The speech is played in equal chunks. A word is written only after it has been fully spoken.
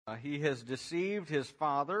He has deceived his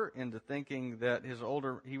father into thinking that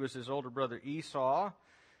he was his older brother Esau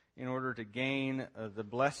in order to gain the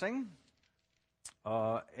blessing.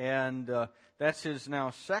 And that's his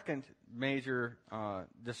now second major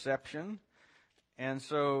deception. And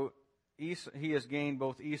so he has gained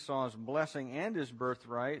both Esau's blessing and his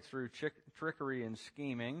birthright through trickery and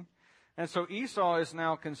scheming. And so Esau is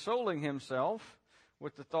now consoling himself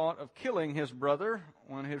with the thought of killing his brother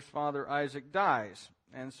when his father Isaac dies.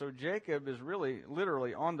 And so Jacob is really,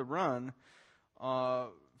 literally on the run,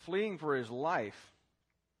 fleeing for his life.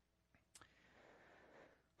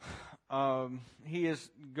 He is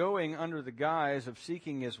going under the guise of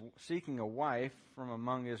seeking a wife from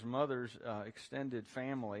among his mother's extended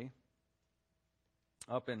family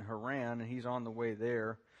up in Haran, and he's on the way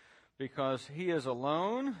there because he is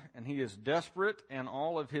alone and he is desperate, and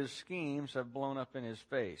all of his schemes have blown up in his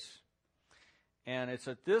face. And it's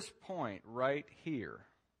at this point right here,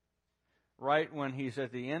 right when he's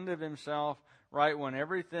at the end of himself, right when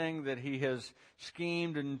everything that he has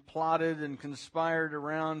schemed and plotted and conspired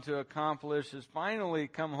around to accomplish has finally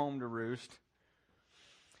come home to roost.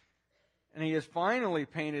 And he has finally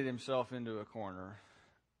painted himself into a corner,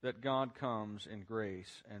 that God comes in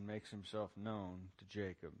grace and makes himself known to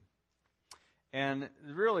Jacob. And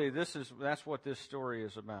really, that's what this story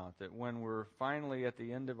is about, that when we're finally at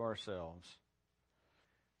the end of ourselves,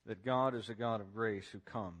 that God is a God of grace who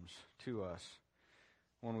comes to us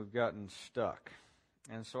when we've gotten stuck.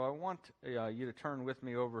 And so I want you to turn with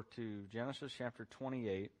me over to Genesis chapter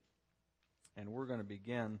 28, and we're going to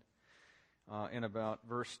begin in about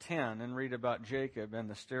verse 10 and read about Jacob and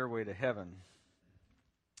the stairway to heaven.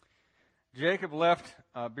 Jacob left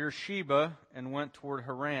Beersheba and went toward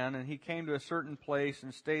Haran, and he came to a certain place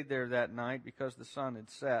and stayed there that night because the sun had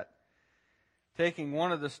set. Taking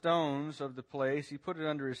one of the stones of the place, he put it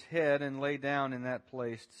under his head and lay down in that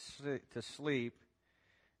place to sleep.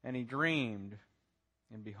 And he dreamed,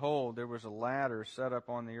 and behold, there was a ladder set up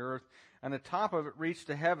on the earth, and the top of it reached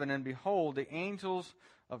to heaven, and behold, the angels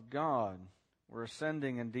of God were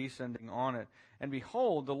ascending and descending on it. And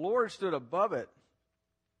behold, the Lord stood above it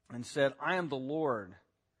and said, I am the Lord,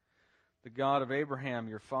 the God of Abraham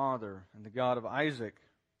your father, and the God of Isaac.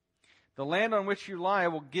 The land on which you lie I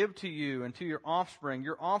will give to you and to your offspring.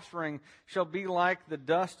 Your offspring shall be like the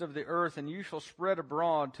dust of the earth, and you shall spread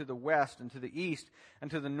abroad to the west and to the east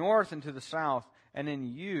and to the north and to the south. And in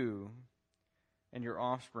you and your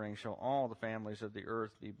offspring shall all the families of the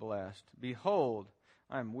earth be blessed. Behold,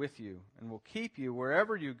 I am with you and will keep you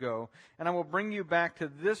wherever you go, and I will bring you back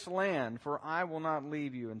to this land, for I will not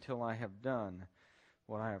leave you until I have done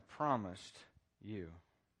what I have promised you.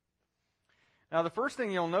 Now, the first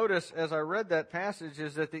thing you'll notice as I read that passage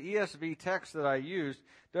is that the ESV text that I used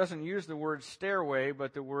doesn't use the word stairway,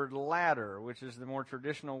 but the word ladder, which is the more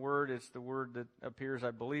traditional word. It's the word that appears,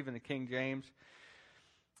 I believe, in the King James.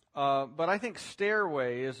 But I think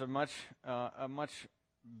stairway is a much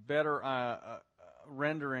better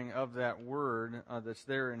rendering of that word that's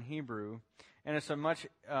there in Hebrew. And it's a much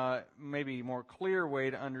maybe more clear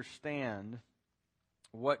way to understand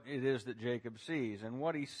what it is that Jacob sees. And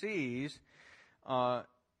what he sees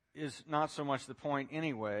is not so much the point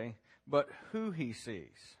anyway, but who he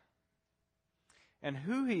sees. And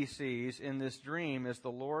who he sees in this dream is the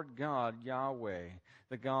Lord God, Yahweh,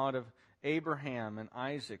 the God of Abraham and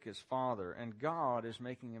Isaac, his father. And God is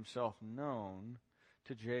making himself known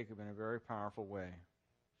to Jacob in a very powerful way.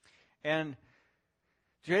 And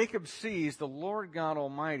Jacob sees the Lord God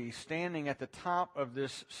Almighty standing at the top of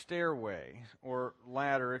this stairway, or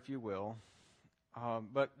ladder, if you will,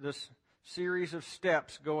 but this series of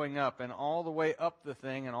steps going up, and all the way up the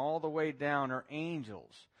thing and all the way down are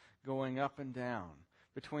angels going up and down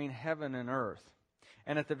between heaven and earth.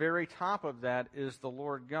 And at the very top of that is the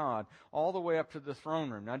Lord God, all the way up to the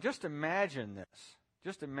throne room. Now just imagine this.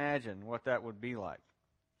 Just imagine what that would be like.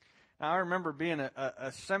 Now I remember being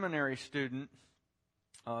a seminary student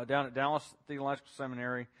down at Dallas Theological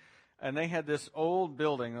Seminary, and they had this old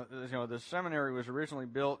building. The seminary was originally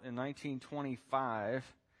built in 1925,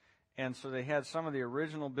 and so they had some of the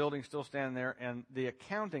original buildings still standing there, and the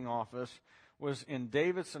accounting office was in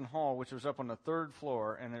Davidson Hall, which was up on the third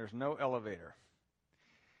floor, and there's no elevator.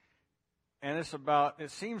 And it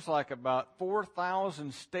seems like about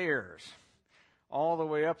 4,000 stairs all the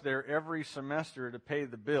way up there every semester to pay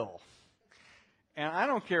the bill. And I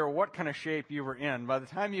don't care what kind of shape you were in. By the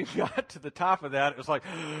time you got to the top of that, it was like,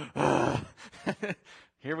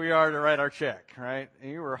 here we are to write our check, right?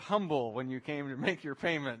 And you were humble when you came to make your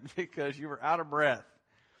payment because you were out of breath.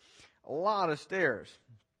 A lot of stairs.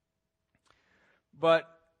 But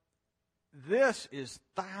this is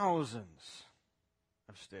thousands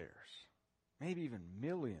of stairs, maybe even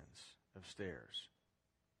millions of stairs.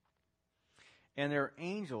 And there are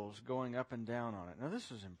angels going up and down on it. Now,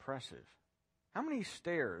 this is impressive. How many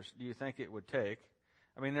stairs do you think it would take?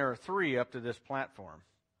 I mean, there are 3 up to this platform.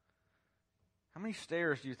 How many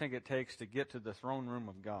stairs do you think it takes to get to the throne room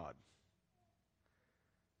of God?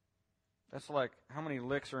 That's like how many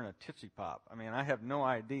licks are in a Tootsie Pop. I mean, I have no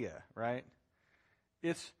idea, right?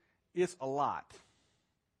 It's a lot.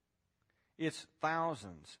 It's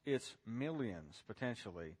thousands. It's millions,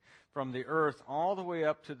 potentially, from the earth all the way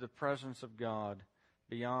up to the presence of God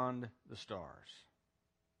beyond the stars.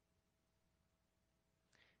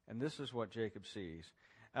 And this is what Jacob sees.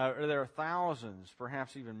 There are thousands,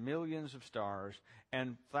 perhaps even millions of stars,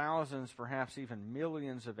 and thousands, perhaps even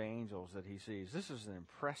millions of angels that he sees. This is an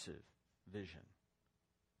impressive vision.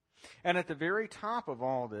 And at the very top of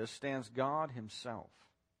all this stands God himself.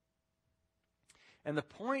 And the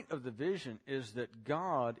point of the vision is that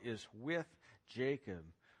God is with Jacob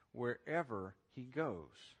wherever he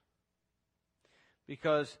goes.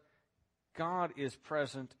 Because God is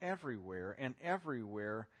present everywhere, and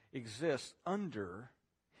everywhere exists under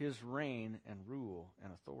his reign and rule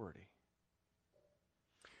and authority.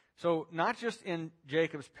 So not just in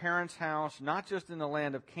Jacob's parents' house, not just in the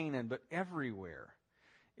land of Canaan, but everywhere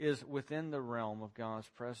is within the realm of God's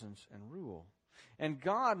presence and rule. And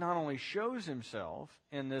God not only shows himself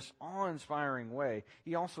in this awe-inspiring way,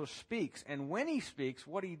 he also speaks. And when he speaks,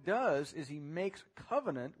 what he does is he makes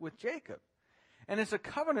covenant with Jacob. And it's a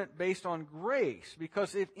covenant based on grace,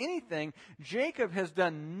 because if anything, Jacob has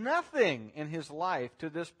done nothing in his life to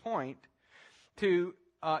this point to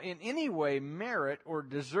in any way merit or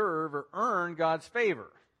deserve or earn God's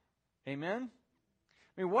favor. Amen?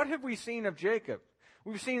 I mean, what have we seen of Jacob?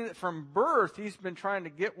 We've seen that from birth he's been trying to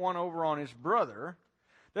get one over on his brother,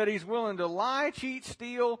 that he's willing to lie, cheat,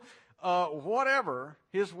 steal, whatever,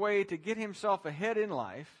 his way to get himself ahead in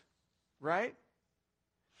life, right?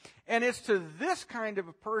 And it's to this kind of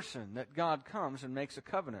a person that God comes and makes a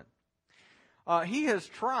covenant. He has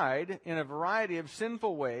tried in a variety of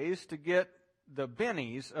sinful ways to get the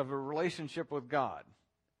bennies of a relationship with God.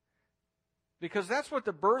 Because that's what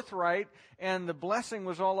the birthright and the blessing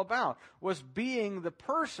was all about, was being the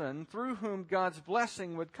person through whom God's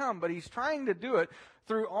blessing would come. But he's trying to do it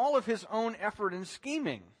through all of his own effort and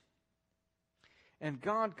scheming. And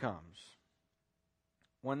God comes.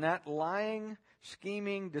 When that lying,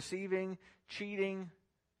 scheming, deceiving, cheating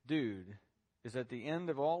dude is at the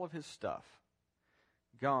end of all of his stuff,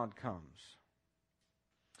 God comes.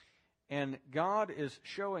 And God is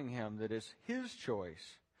showing him that it's his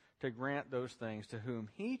choice to grant those things to whom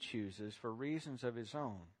he chooses for reasons of his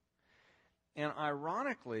own. And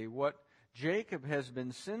ironically, what Jacob has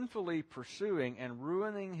been sinfully pursuing and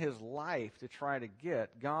ruining his life to try to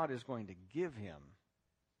get, God is going to give him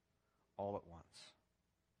all at once.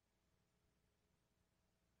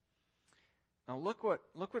 Now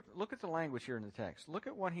look at the language here in the text. Look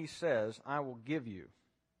at what he says, I will give you.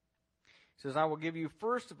 He says, I will give you,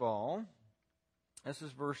 first of all, this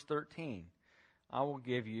is verse 13, I will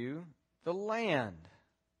give you the land.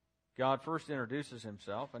 God first introduces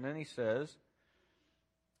himself, and then he says,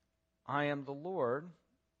 I am the Lord,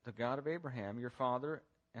 the God of Abraham, your father,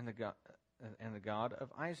 and the God of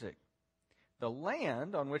Isaac. The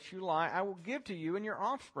land on which you lie, I will give to you and your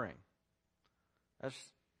offspring. That's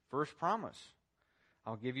first promise.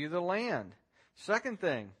 I'll give you the land. Second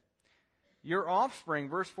thing, your offspring,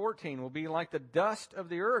 verse 14, will be like the dust of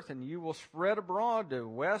the earth, and you will spread abroad to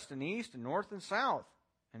west and east and north and south.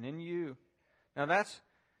 And in you. Now that's,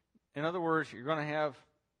 in other words, you're going to have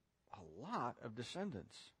a lot of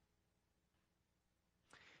descendants.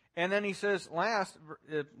 And then he says, last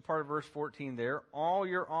part of verse 14 there, all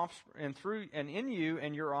your offspring, and in you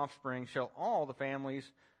and your offspring shall all the families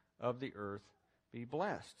of the earth be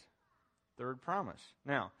blessed. Third promise.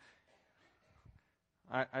 Now,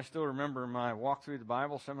 I still remember my walk through the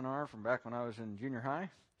Bible seminar from back when I was in junior high,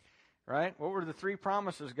 right? What were the 3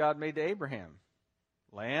 promises God made to Abraham?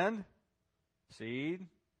 Land, seed,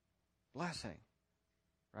 blessing,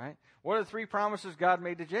 right? What are the 3 promises God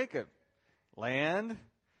made to Jacob? Land,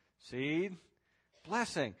 seed,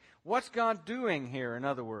 blessing. What's God doing here, in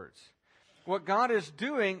other words? What God is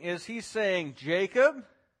doing is he's saying, Jacob,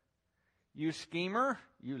 you schemer,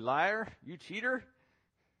 you liar, you cheater,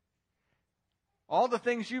 all the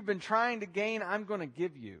things you've been trying to gain, I'm going to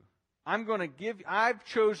give you. I've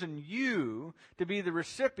chosen you to be the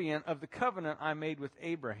recipient of the covenant I made with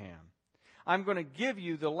Abraham. I'm going to give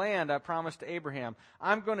you the land I promised to Abraham.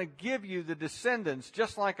 I'm going to give you the descendants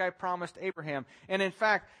just like I promised Abraham. And in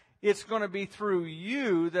fact, it's going to be through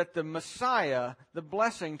you that the Messiah, the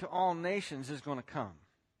blessing to all nations, is going to come.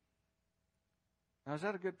 Now, is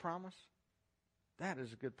that a good promise? That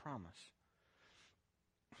is a good promise.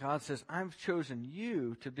 God says, I've chosen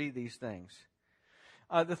you to be these things.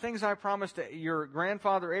 The things I promised to your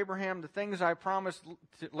grandfather Abraham, the things I promised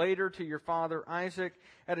later to your father Isaac,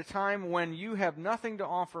 at a time when you have nothing to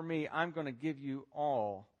offer me, I'm going to give you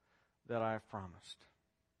all that I've promised.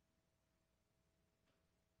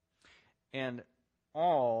 And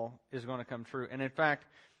all is going to come true. And in fact,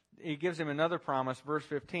 he gives him another promise, verse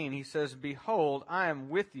 15. He says, behold, I am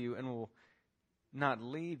with you and will not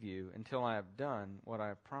leave you until I have done what I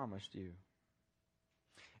have promised you.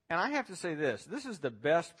 And I have to say this is the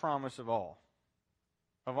best promise of all.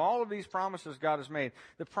 Of all of these promises God has made,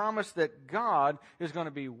 the promise that God is going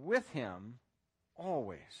to be with him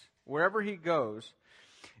always, wherever he goes.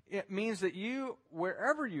 It means that you,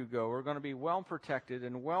 wherever you go, are going to be well protected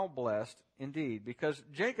and well blessed indeed, because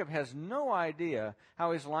Jacob has no idea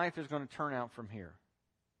how his life is going to turn out from here.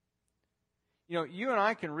 You know, you and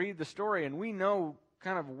I can read the story and we know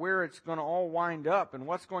kind of where it's going to all wind up and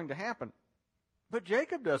what's going to happen. But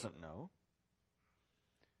Jacob doesn't know.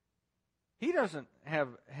 He doesn't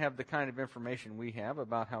have the kind of information we have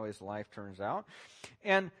about how his life turns out.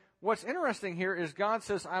 And what's interesting here is God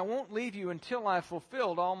says, I won't leave you until I've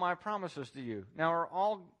fulfilled all my promises to you. Now, are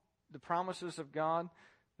all the promises of God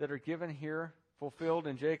that are given here fulfilled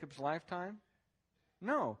in Jacob's lifetime?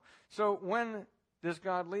 No. So when does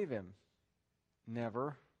God leave him?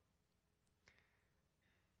 Never.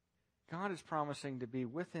 God is promising to be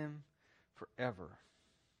with him forever.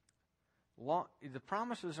 The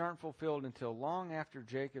promises aren't fulfilled until long after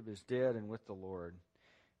Jacob is dead and with the Lord.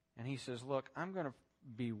 And he says, look, I'm going to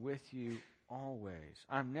be with you always.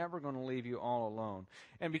 I'm never going to leave you all alone.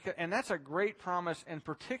 And that's a great promise, and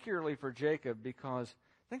particularly for Jacob, because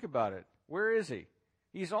think about it. Where is he?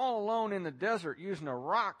 He's all alone in the desert using a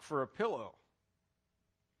rock for a pillow.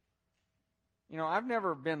 You know, I've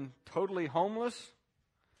never been totally homeless.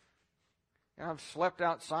 I've slept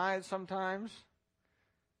outside sometimes.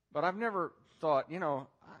 But I've never thought,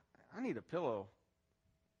 I need a pillow.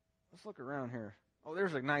 Let's look around here. Oh,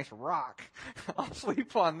 there's a nice rock. I'll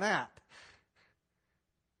sleep on that.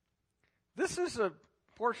 This is a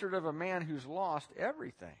portrait of a man who's lost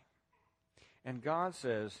everything. And God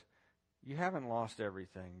says, you haven't lost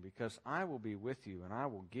everything, because I will be with you and I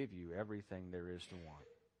will give you everything there is to want.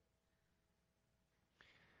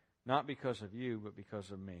 Not because of you, but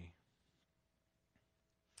because of me.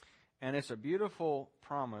 And it's a beautiful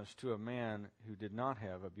promise to a man who did not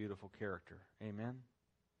have a beautiful character. Amen?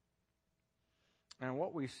 And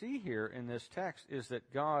what we see here in this text is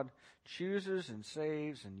that God chooses and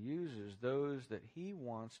saves and uses those that he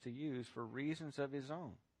wants to use for reasons of his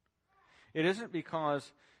own. It isn't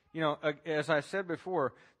because, as I said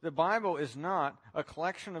before, the Bible is not a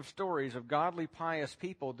collection of stories of godly, pious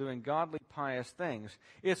people doing godly, pious things.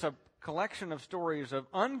 It's a collection of stories of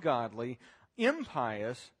ungodly,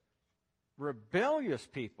 impious, rebellious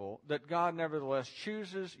people that God nevertheless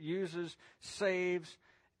chooses, uses, saves,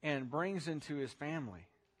 and brings into his family.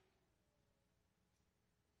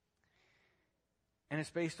 And it's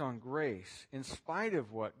based on grace. In spite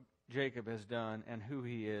of what Jacob has done and who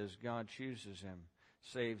he is, God chooses him,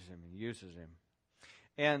 saves him, and uses him.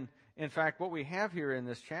 And in fact, what we have here in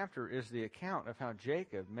this chapter is the account of how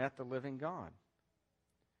Jacob met the living God.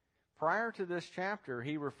 Prior to this chapter,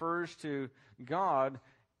 he refers to God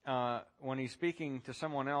when he's speaking to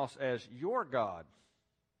someone else as your God.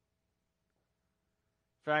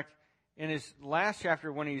 In fact, in his last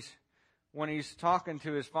chapter, when he's talking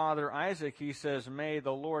to his father Isaac, he says, may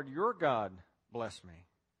the Lord your God bless me.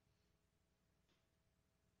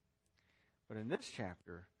 But in this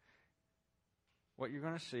chapter, what you're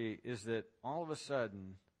going to see is that all of a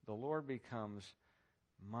sudden, the Lord becomes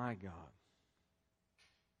my God.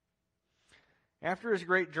 After his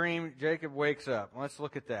great dream, Jacob wakes up. Let's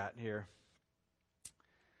look at that here.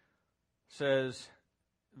 It says,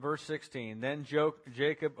 verse 16, then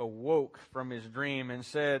Jacob awoke from his dream and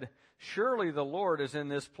said, surely the Lord is in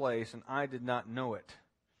this place, and I did not know it.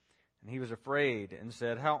 And he was afraid and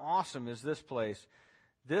said, how awesome is this place!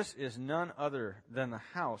 This is none other than the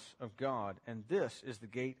house of God, and this is the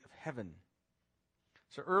gate of heaven.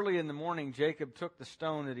 So early in the morning, Jacob took the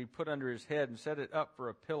stone that he put under his head and set it up for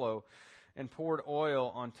a pillow, and poured oil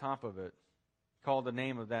on top of it. Called the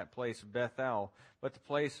name of that place Bethel, but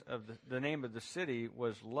the name of the city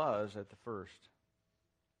was Luz at the first.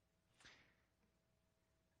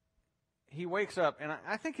 He wakes up, and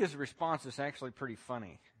I think his response is actually pretty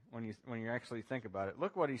funny when you actually think about it.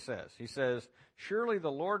 Look what he says. He says, surely the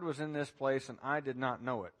Lord was in this place, and I did not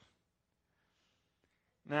know it.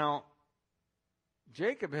 Now,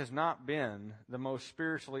 Jacob has not been the most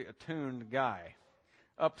spiritually attuned guy.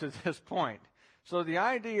 up to this point. So the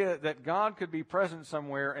idea that God could be present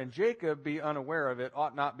somewhere and Jacob be unaware of it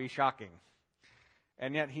ought not be shocking.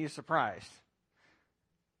 And yet he's surprised.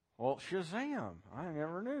 Well, Shazam, I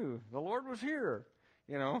never knew. The Lord was here,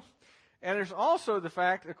 you know. And there's also the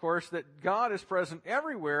fact, of course, that God is present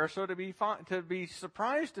everywhere, so to be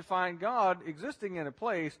surprised to find God existing in a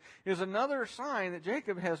place is another sign that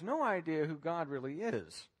Jacob has no idea who God really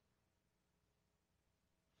is.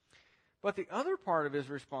 But the other part of his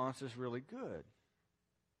response is really good.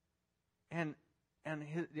 And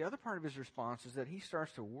the other part of his response is that he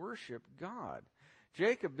starts to worship God.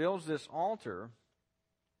 Jacob builds this altar,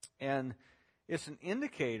 and it's an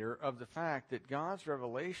indicator of the fact that God's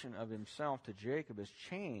revelation of himself to Jacob has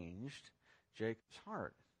changed Jacob's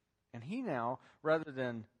heart. And he now, rather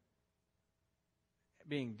than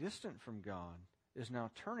being distant from God, is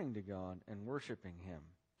now turning to God and worshiping him.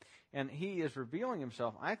 And he is revealing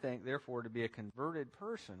himself, I think, therefore, to be a converted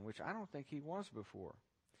person, which I don't think he was before.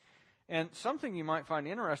 And something you might find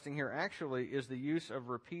interesting here, actually, is the use of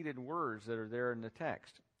repeated words that are there in the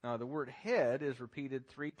text. The word head is repeated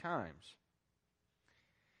 3 times.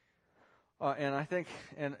 And I think,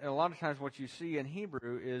 and a lot of times what you see in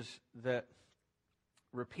Hebrew is that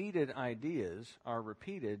repeated ideas are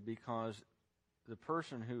repeated because the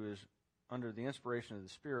person who is under the inspiration of the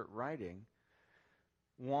Spirit writing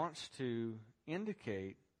wants to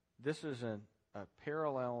indicate this is a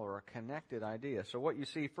parallel or a connected idea. So what you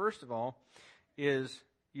see, first of all, is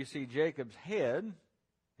you see Jacob's head,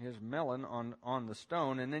 his melon on the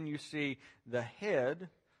stone, and then you see the head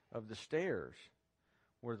of the stairs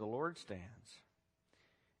where the Lord stands.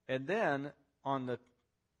 And then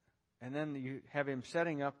you have him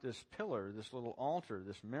setting up this pillar, this little altar,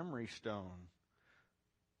 this memory stone.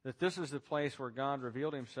 That this is the place where God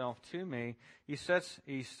revealed himself to me. He sets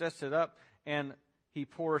it up, and he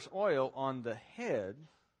pours oil on the head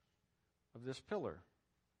of this pillar.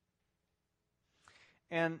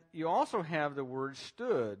 And you also have the word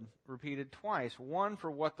stood repeated twice. One for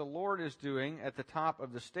what the Lord is doing at the top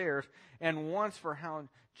of the stairs, and once for how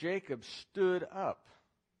Jacob stood up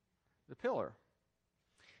the pillar.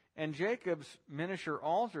 And Jacob's miniature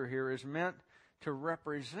altar here is meant to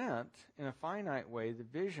represent, in a finite way, the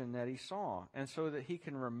vision that he saw. And so that he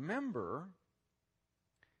can remember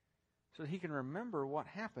what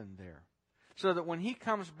happened there. So that when he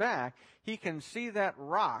comes back, he can see that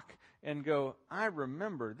rock and go, I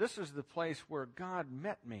remember, this is the place where God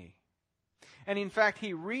met me. And in fact,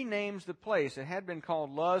 he renames the place. It had been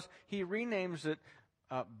called Luz. He renames it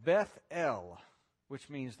Beth El, which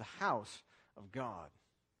means the house of God.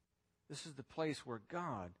 This is the place where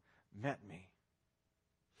God met me.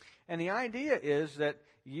 And the idea is that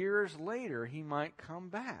years later he might come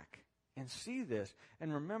back and see this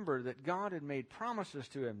and remember that God had made promises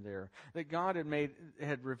to him there, that God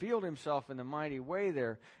had revealed himself in a mighty way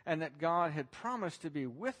there, and that God had promised to be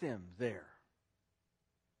with him there.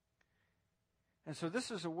 And so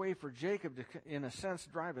this is a way for Jacob to, in a sense,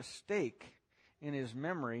 drive a stake in his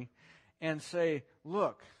memory and say,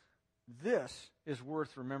 look, this is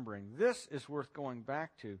worth remembering. This is worth going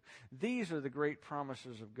back to. These are the great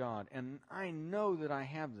promises of God, and I know that I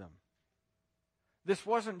have them. This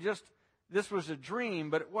was a dream,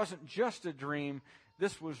 but it wasn't just a dream.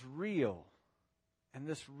 This was real, and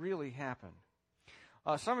this really happened.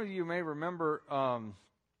 Some of you may remember, I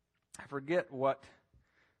forget what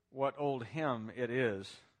old hymn it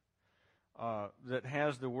is that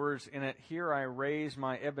has the words in it, "Here I raise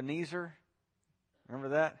my Ebenezer." Remember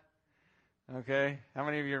that? Okay, how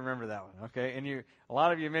many of you remember that one? Okay, and a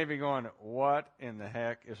lot of you may be going, what in the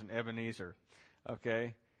heck is an Ebenezer?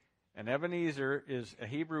 Okay, an Ebenezer is a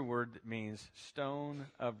Hebrew word that means stone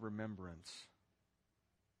of remembrance.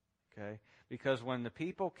 Okay, because when the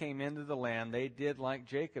people came into the land, they did like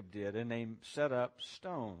Jacob did, and they set up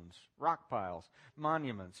stones, rock piles,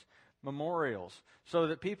 monuments, memorials, so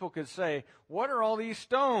that people could say, what are all these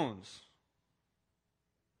stones?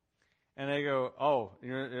 And they go, oh,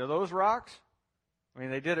 are those rocks? I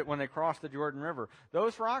mean, they did it when they crossed the Jordan River.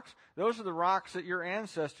 Those rocks, those are the rocks that your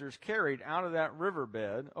ancestors carried out of that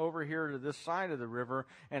riverbed over here to this side of the river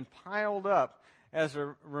and piled up as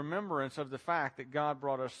a remembrance of the fact that God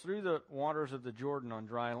brought us through the waters of the Jordan on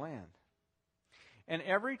dry land. And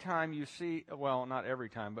every time you see, well, not every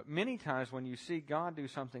time, but many times when you see God do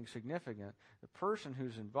something significant, the person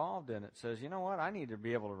who's involved in it says, you know what, I need to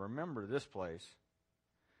be able to remember this place.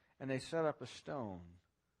 And they set up a stone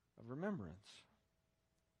of remembrance.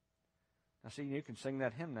 Now, see, you can sing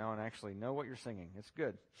that hymn now and actually know what you're singing. It's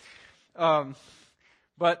good.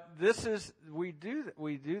 But we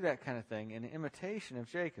do that kind of thing in imitation of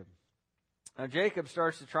Jacob. Now, Jacob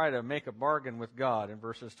starts to try to make a bargain with God in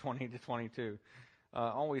verses 20 to 22.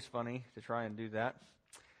 Always funny to try and do that.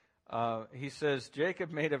 He says,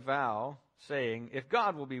 Jacob made a vow, saying, if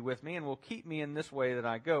God will be with me and will keep me in this way that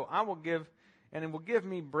I go, I will give, and it will give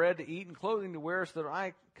me bread to eat and clothing to wear, so that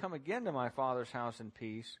I come again to my father's house in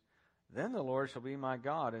peace. Then the Lord shall be my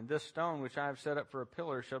God, and this stone which I have set up for a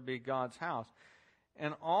pillar shall be God's house.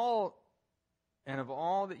 And of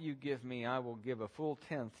all that you give me, I will give a full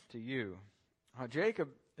tenth to you. Jacob,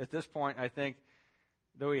 at this point, I think,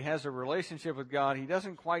 though he has a relationship with God, he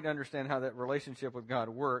doesn't quite understand how that relationship with God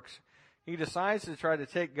works. He decides to try to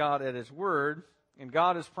take God at his word, and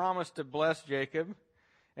God has promised to bless Jacob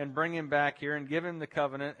and bring him back here and give him the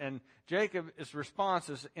covenant. And Jacob's response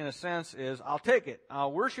is, in a sense, is, I'll take it.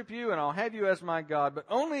 I'll worship you and I'll have you as my God, but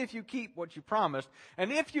only if you keep what you promised.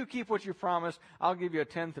 And if you keep what you promised, I'll give you a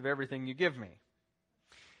tenth of everything you give me.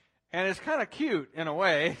 And it's kind of cute in a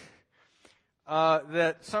way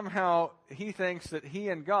that somehow he thinks that he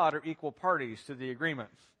and God are equal parties to the agreement.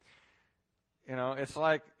 You know, it's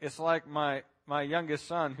like my youngest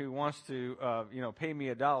son who wants to pay me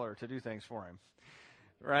 $1 to do things for him.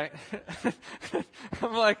 Right?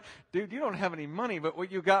 I'm like, dude, you don't have any money, but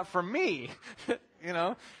what you got from me, you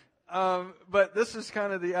know? But this is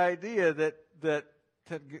kind of the idea that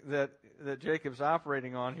Jacob's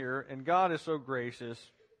operating on here, and God is so gracious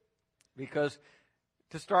because,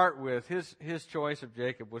 to start with, his choice of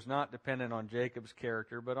Jacob was not dependent on Jacob's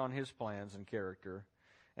character, but on his plans and character.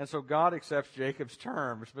 And so God accepts Jacob's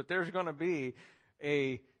terms, but there's going to be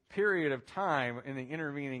a period of time in the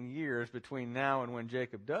intervening years between now and when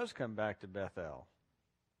Jacob does come back to Bethel,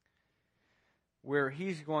 where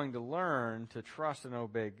he's going to learn to trust and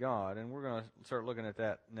obey God, and we're going to start looking at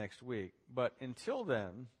that next week. But until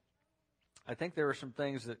then, I think there are some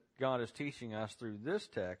things that God is teaching us through this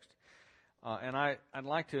text, and I'd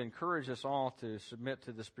like to encourage us all to submit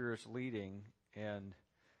to the Spirit's leading and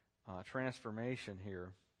transformation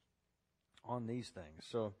here on these things.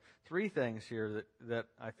 So 3 things here that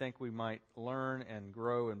I think we might learn and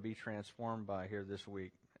grow and be transformed by here this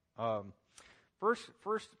week.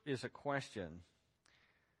 First is a question.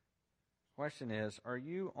 Question is, are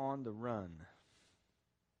you on the run?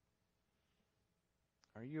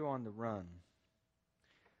 Are you on the run?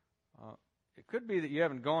 It could be that you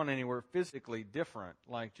haven't gone anywhere physically different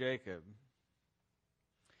like Jacob.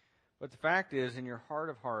 But the fact is, in your heart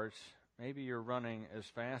of hearts, maybe you're running as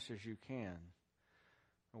fast as you can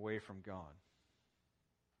away from God.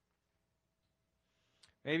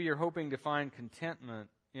 Maybe you're hoping to find contentment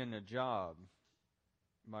in a job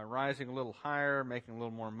by rising a little higher, making a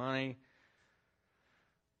little more money.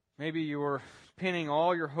 Maybe you're pinning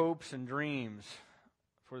all your hopes and dreams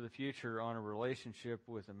for the future on a relationship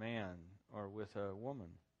with a man or with a woman.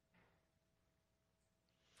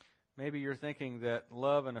 Maybe you're thinking that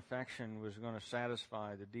love and affection was going to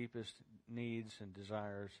satisfy the deepest needs and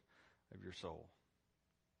desires of your soul.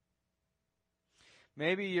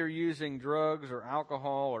 Maybe you're using drugs or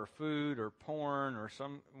alcohol or food or porn or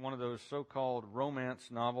one of those so-called romance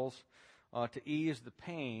novels to ease the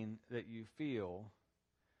pain that you feel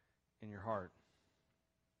in your heart.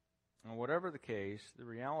 And whatever the case, the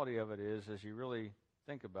reality of it is, as you really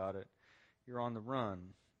think about it, you're on the run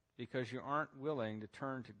because you aren't willing to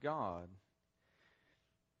turn to God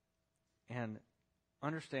and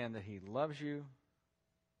understand that He loves you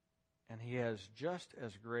and He has just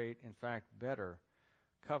as great, in fact, better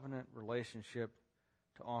covenant relationship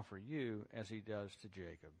to offer you as He does to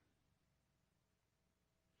Jacob.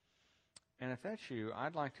 And if that's you,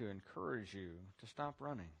 I'd like to encourage you to stop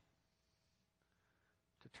running,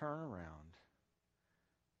 to turn around,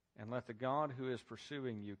 and let the God who is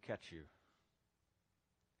pursuing you catch you.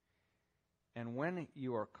 And when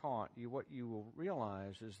you are caught, what you will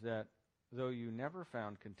realize is that though you never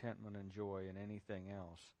found contentment and joy in anything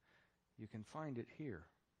else, you can find it here.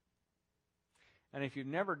 And if you've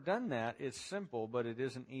never done that, it's simple, but it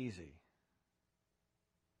isn't easy.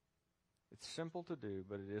 It's simple to do,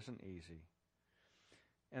 but it isn't easy.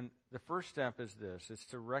 And the first step is this. It's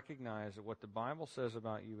to recognize that what the Bible says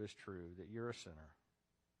about you is true, that you're a sinner.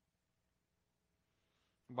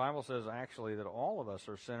 The Bible says actually that all of us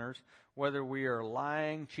are sinners, whether we are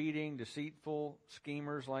lying, cheating, deceitful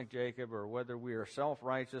schemers like Jacob, or whether we are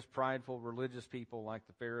self-righteous, prideful, religious people like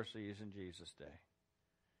the Pharisees in Jesus' day.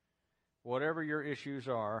 Whatever your issues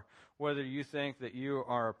are, whether you think that you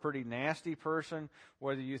are a pretty nasty person,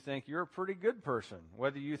 whether you think you're a pretty good person,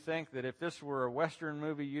 whether you think that if this were a Western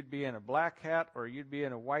movie you'd be in a black hat or you'd be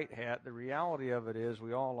in a white hat, the reality of it is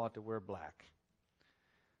we all ought to wear black,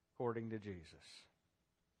 according to Jesus.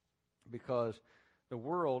 Because the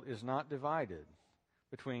world is not divided,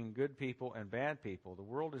 between good people and bad people. The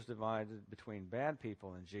world is divided between bad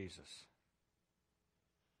people and Jesus.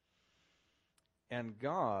 And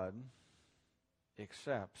God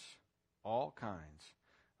accepts all kinds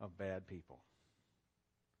of bad people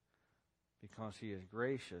because He is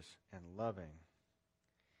gracious and loving.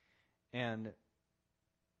 And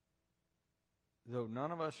though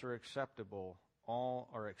none of us are acceptable, all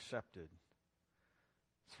are accepted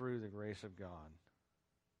through the grace of God.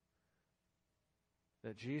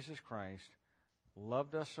 That Jesus Christ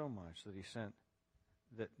loved us so much that He sent,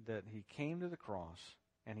 that He came to the cross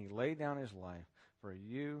and He laid down His life for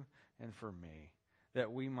you and for me,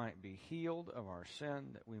 that we might be healed of our sin,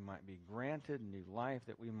 that we might be granted new life,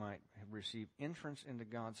 that we might receive entrance into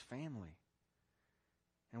God's family,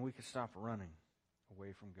 and we could stop running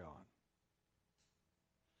away from God.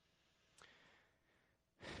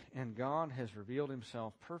 And God has revealed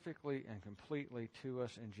Himself perfectly and completely to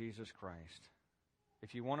us in Jesus Christ.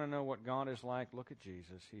 If you want to know what God is like, look at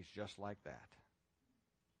Jesus. He's just like that.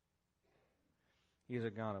 He is a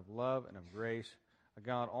God of love and of grace, a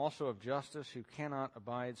God also of justice who cannot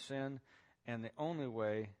abide sin, and the only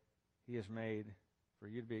way He has made for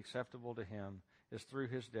you to be acceptable to Him is through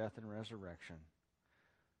His death and resurrection.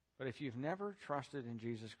 But if you've never trusted in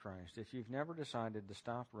Jesus Christ, if you've never decided to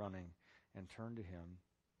stop running and turn to Him,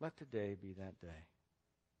 let today be that day.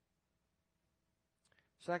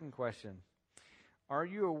 Second question, are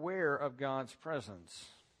you aware of God's presence?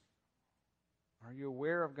 Are you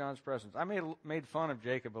aware of God's presence? I made fun of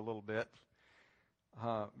Jacob a little bit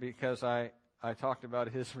because I talked about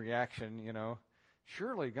his reaction,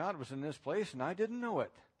 Surely God was in this place and I didn't know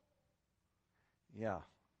it. Yeah.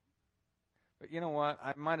 But you know what?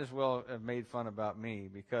 I might as well have made fun about me,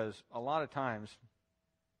 because a lot of times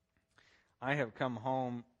I have come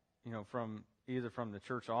home, from either from the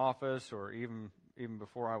church office or even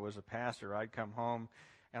before I was a pastor, I'd come home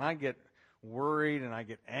and I get worried and I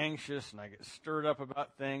get anxious and I get stirred up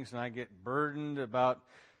about things and I get burdened about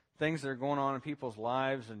things that are going on in people's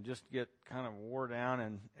lives and just get kind of wore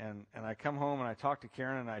down. And I come home and I talk to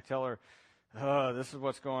Karen and I tell her, this is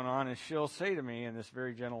what's going on. And she'll say to me in this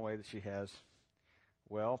very gentle way that she has,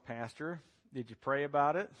 well, Pastor, did you pray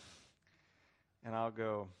about it? And I'll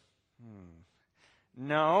go,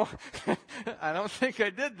 no, I don't think I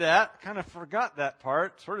did that. Kind of forgot that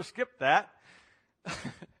part, sort of skipped that.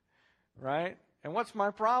 Right? And what's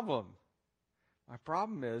my problem? My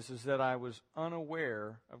problem is that I was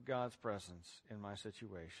unaware of God's presence in my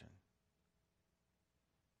situation.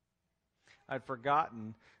 I'd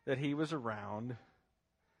forgotten that He was around,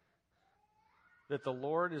 that the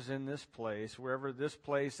Lord is in this place, wherever this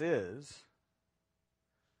place is,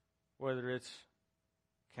 whether it's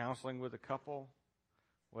counseling with a couple,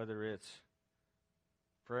 whether it's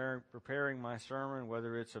preparing my sermon,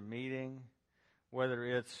 whether it's a meeting, whether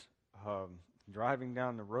it's driving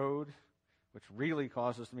down the road, which really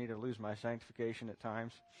causes me to lose my sanctification at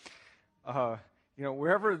times.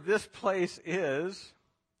 Wherever this place is,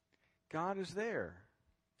 God is there.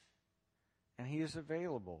 And He is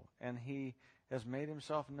available. And He has made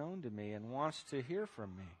Himself known to me and wants to hear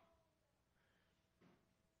from me.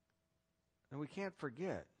 And we can't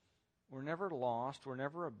forget. We're never lost. We're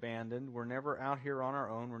never abandoned. We're never out here on our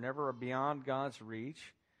own. We're never beyond God's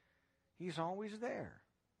reach. He's always there.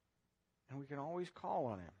 And we can always call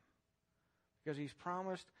on Him, because He's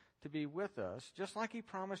promised to be with us, just like He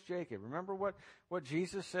promised Jacob. Remember what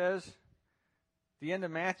Jesus says? At the end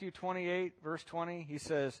of Matthew 28, verse 20, He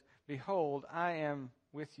says, behold, I am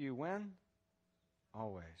with you when?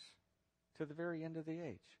 Always. To the very end of the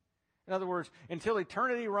age. In other words, until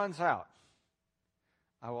eternity runs out,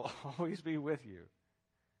 I will always be with you.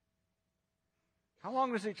 How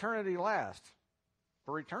long does eternity last?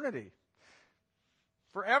 For eternity.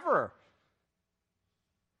 Forever.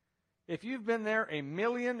 If you've been there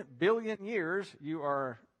 1,000,000 billion years, you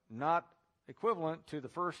are not equivalent to the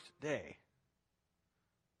first day.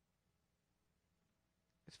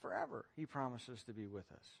 It's forever. He promises to be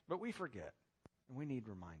with us. But we forget, and we need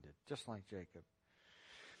reminded, just like Jacob.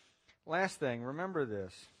 Last thing, remember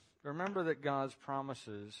this. Remember that God's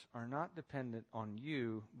promises are not dependent on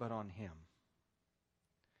you, but on Him.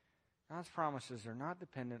 God's promises are not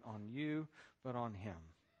dependent on you, but on Him.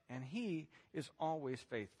 And He is always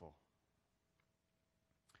faithful.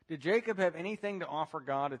 Did Jacob have anything to offer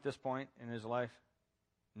God at this point in his life?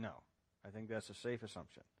 No. I think that's a safe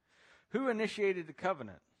assumption. Who initiated the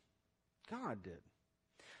covenant? God did.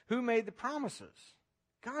 Who made the promises?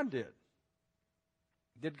 God did.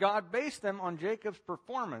 Did God base them on Jacob's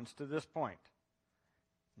performance to this point?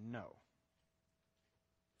 No.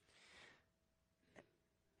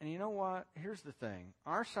 And you know what? Here's the thing.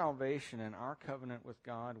 Our salvation and our covenant with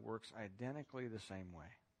God works identically the same way.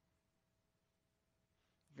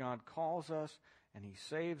 God calls us, and He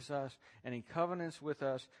saves us, and He covenants with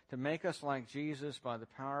us to make us like Jesus by the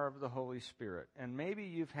power of the Holy Spirit. And maybe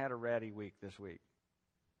you've had a ratty week this week.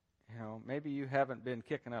 Maybe you haven't been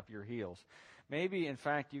kicking up your heels. Maybe, in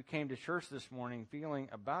fact, you came to church this morning feeling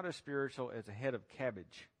about as spiritual as a head of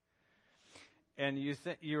cabbage. And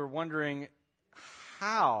you're wondering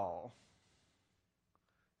how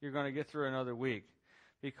you're going to get through another week,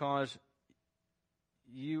 because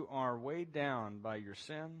you are weighed down by your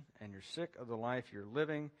sin, and you're sick of the life you're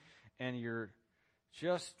living, and you're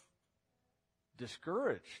just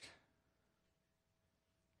discouraged.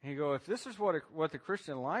 And you go, if this is what the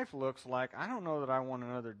Christian life looks like, I don't know that I want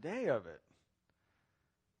another day of it,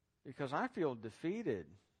 because I feel defeated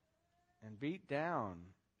and beat down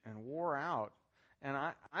and wore out. And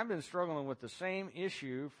I've been struggling with the same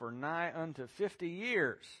issue for nigh unto 50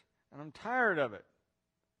 years, and I'm tired of it.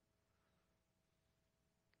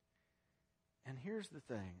 And here's the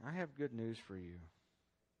thing. I have good news for you.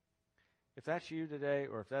 If that's you today,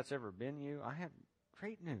 or if that's ever been you, I have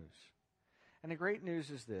great news. And the great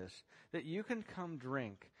news is this, that you can come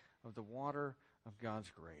drink of the water of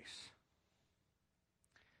God's grace.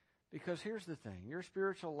 Because here's the thing. Your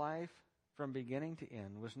spiritual life, from beginning to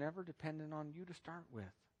end, was never dependent on you to start with.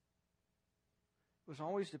 It was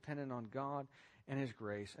always dependent on God and His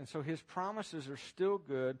grace. And so His promises are still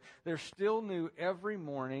good. They're still new every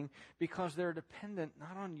morning, because they're dependent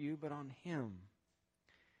not on you but on Him.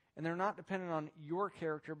 And they're not dependent on your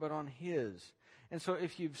character but on His. And so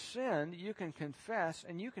if you've sinned, you can confess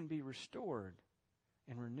and you can be restored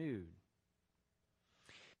and renewed.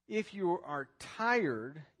 If you are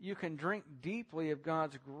tired, you can drink deeply of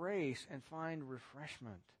God's grace and find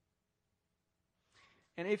refreshment.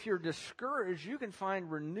 And if you're discouraged, you can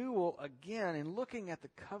find renewal again in looking at the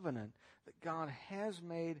covenant that God has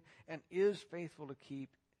made and is faithful to keep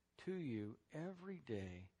to you every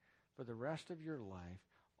day for the rest of your life,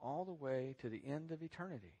 all the way to the end of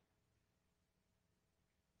eternity.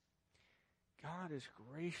 God is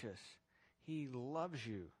gracious. He loves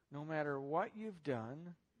you no matter what you've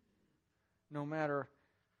done, no matter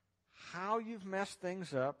how you've messed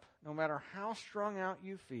things up, no matter how strung out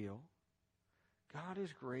you feel. God is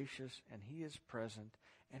gracious, and He is present,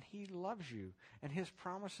 and He loves you, and His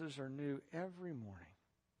promises are new every morning.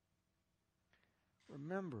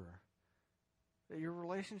 Remember that your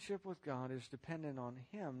relationship with God is dependent on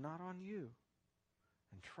Him, not on you.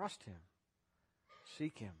 And trust Him.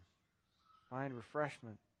 Seek Him. Find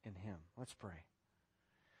refreshment in Him. Let's pray.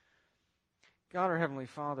 God, our Heavenly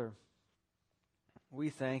Father, we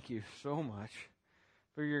thank You so much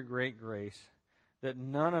for Your great grace, that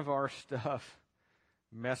none of our stuff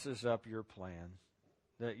messes up Your plan,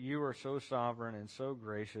 that You are so sovereign and so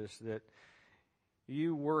gracious that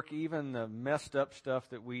You work even the messed up stuff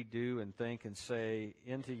that we do and think and say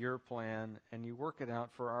into Your plan, and You work it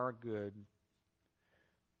out for our good.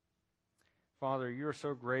 Father, You're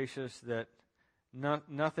so gracious that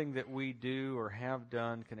nothing that we do or have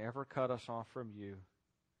done can ever cut us off from You,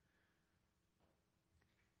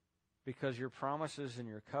 because Your promises and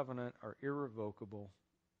Your covenant are irrevocable,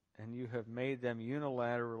 and You have made them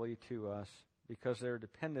unilaterally to us because they're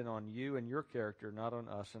dependent on You and Your character, not on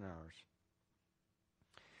us and ours.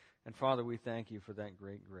 And Father, we thank You for that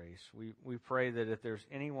great grace. We pray that if there's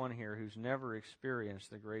anyone here who's never experienced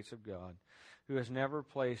the grace of God, who has never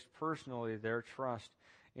placed personally their trust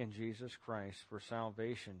in Jesus Christ for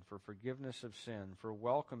salvation, for forgiveness of sin, for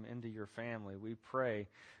welcome into Your family, we pray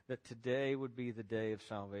that today would be the day of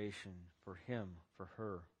salvation for him, for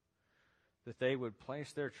her, that they would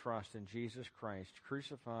place their trust in Jesus Christ,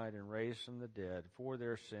 crucified and raised from the dead for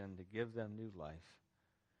their sin to give them new life.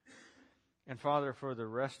 And Father, for the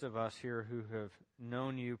rest of us here who have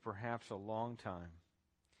known You perhaps a long time,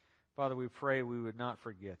 Father, we pray we would not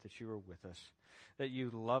forget that You are with us, that You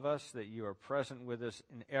love us, that You are present with us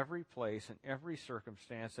in every place, in every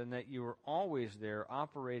circumstance, and that You are always there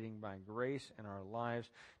operating by grace in our lives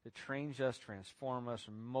to change us, transform us,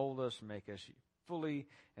 mold us, make us fully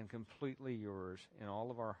and completely Yours in all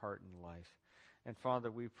of our heart and life. And Father,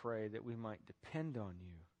 we pray that we might depend on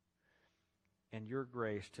You and Your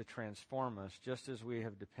grace to transform us just as we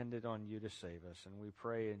have depended on You to save us. And we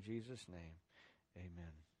pray in Jesus' name,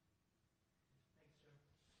 amen.